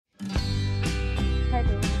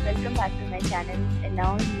welcome back to my channel, and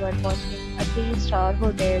now you are watching a 3-star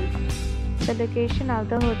hotel. The location of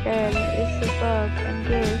the hotel is superb and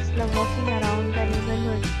guests love walking around the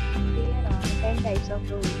neighborhood. There are 10 types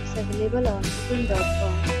of rooms available on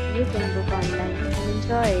booking.com. You can book online and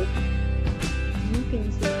enjoy it. You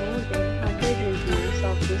can see more than 100 reviews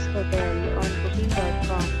of this hotel on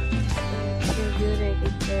booking.com. Its review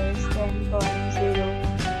rating is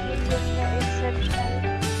 10.0. It is the exceptional.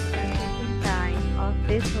 Check-in time of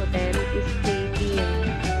this hotel is 3 p.m.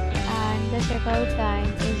 and the checkout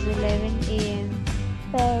time is 11 a.m.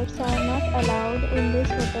 Pets are not allowed in this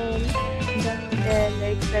hotel. The hotel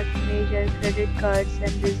accepts major credit cards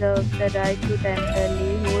and reserves the right to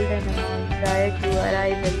temporarily hold an amount prior to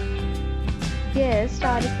arrival. Guests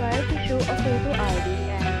are required to show a photo ID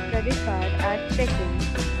and credit card at check-in.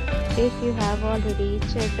 If you have already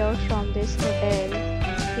checked out from this hotel,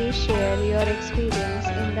 please share your experience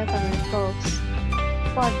in the comment box.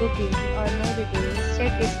 For booking or more details,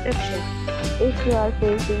 check description. If you are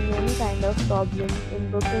facing any kind of problem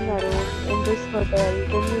in booking a room in this hotel,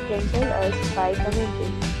 then you can tell us by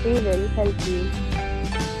commenting. We will help you.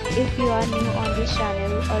 If you are new on this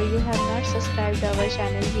channel or you have not subscribed our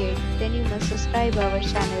channel yet, then you must subscribe our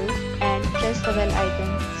channel and press the bell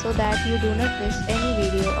icon so that you do not miss any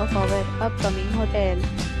video of our upcoming hotel.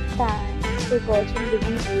 Thanks for watching the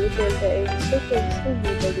video till the end. So friends, to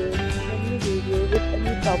meet again in a new video with a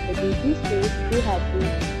new property. Be safe, be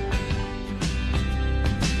happy.